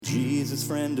Jesus,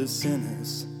 friend of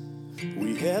sinners,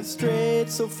 we have strayed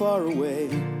so far away,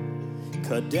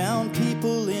 cut down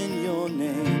people in your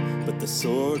name, but the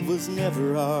sword was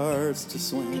never ours to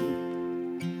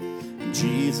swing.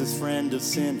 Jesus, friend of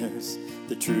sinners,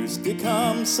 the truth's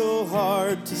become so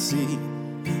hard to see.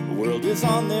 The world is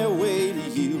on their way to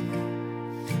you,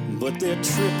 but they're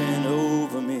tripping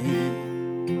over me.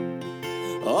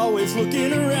 Always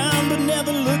looking around but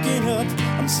never looking up,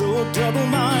 I'm so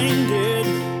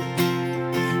double-minded.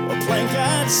 A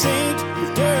plank-eyed saint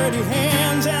with dirty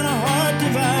hands and a heart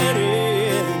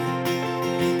divided.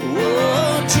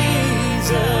 Oh,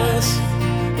 Jesus,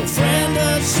 a friend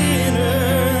of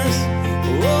sinners,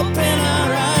 open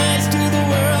our eyes to the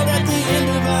world at the end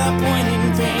of our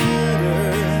pointing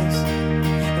fingers.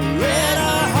 Let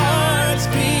our hearts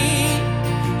be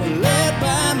led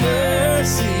by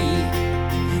mercy.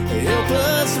 Help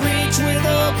us reach with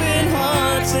open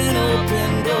hearts and open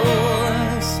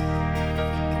doors.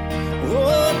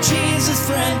 Oh, Jesus,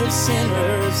 friend of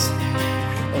sinners,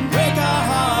 break our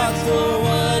hearts for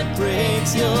what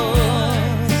breaks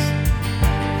yours.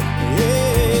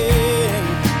 Yeah.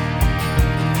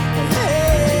 Hey.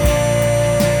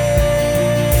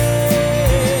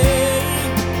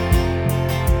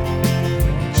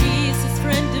 Jesus,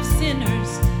 friend of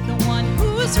sinners, the one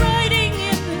who's writing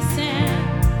in the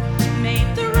sand,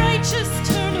 made the righteous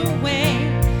turn away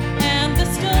and the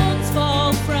stones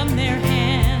fall from their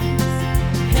hands.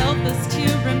 Help us to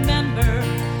remember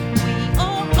we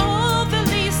are all the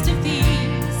least of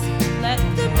these. Let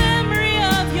the memory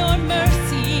of your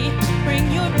mercy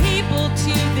bring your people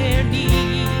to their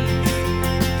knees.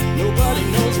 Nobody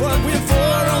knows what we're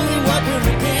for, only what we're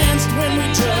against when we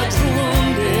judge the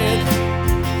wounded.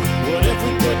 What if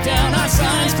we put down our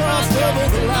signs, crossed over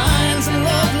the lines, and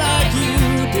love like you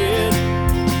did?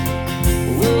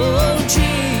 Oh,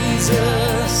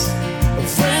 Jesus, a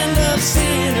friend of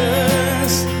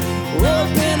sinners,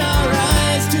 open our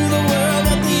eyes to the world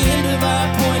at the end of our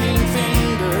pointing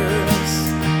fingers.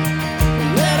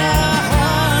 Let our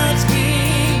hearts be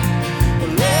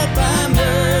led by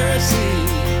mercy.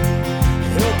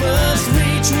 Help us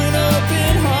reach with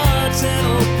open hearts and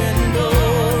open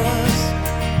doors.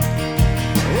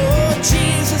 Oh,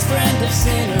 Jesus, friend of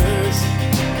sinners,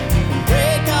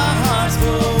 break our hearts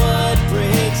for what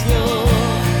breaks yours.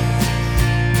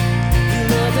 You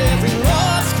love every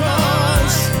lost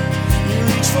cause. You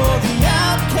reach for the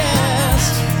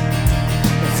outcast,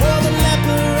 for the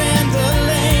leper and the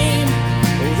lame.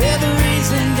 Oh, they're the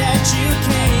reason that you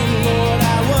came, Lord.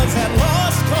 I was that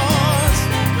lost cause,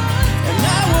 and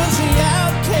I was the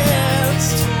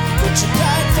outcast, but you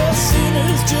died for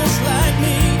sinners just like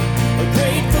me, a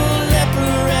grateful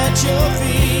leper at your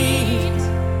feet.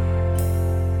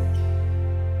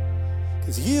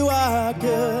 'Cause you are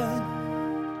good,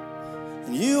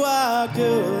 and you are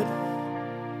good,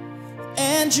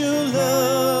 and your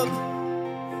love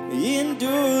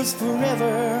endures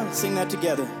forever. Sing that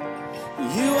together.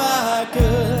 You are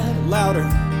good, louder.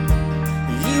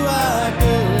 You are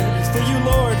good, it's for you,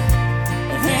 Lord,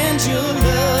 and your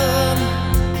love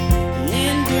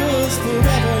endures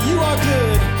forever. You are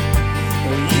good,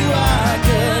 you are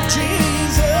good,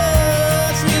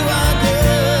 Jesus, you are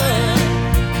good,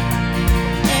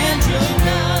 and your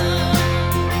love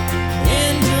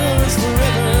endures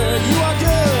forever. You are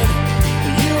good,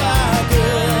 you are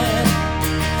good,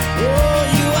 oh,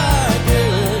 you are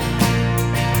good,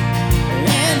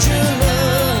 and your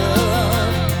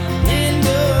love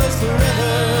endures forever.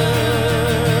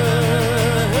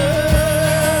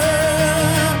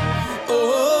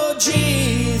 Oh,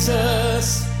 Jesus,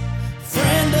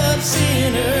 friend of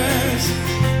sinners,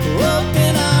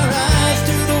 open our eyes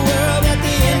to the world at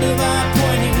the end of our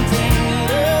pointing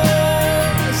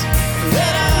fingers.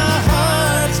 Let our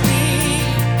hearts be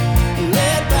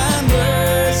led by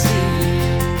mercy.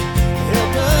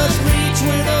 Help us reach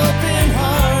with open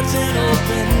hearts and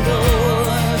open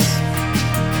doors.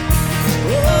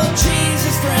 Oh,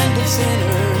 Jesus, friend of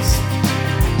sinners,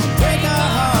 break our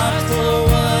hearts for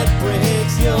what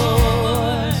breaks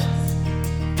yours.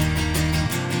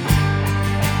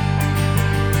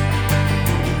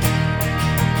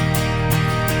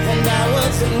 And I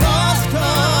was the lost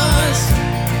cause,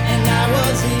 and I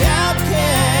was the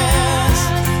outcast.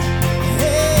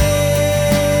 Hey,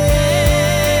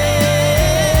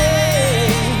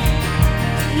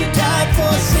 you died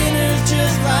for sinners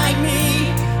just like me,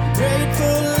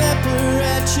 grateful leper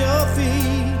at your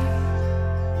feet.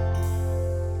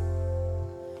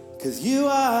 'Cause you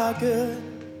are good.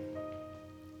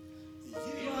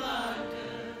 You are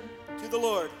good. To the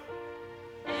Lord.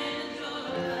 And your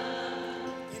love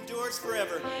endures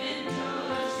forever.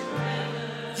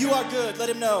 You are good. Let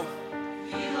him know.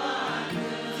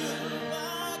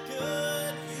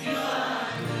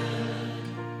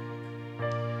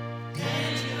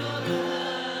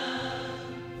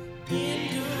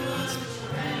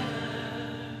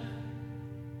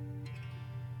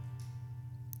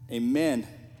 Amen.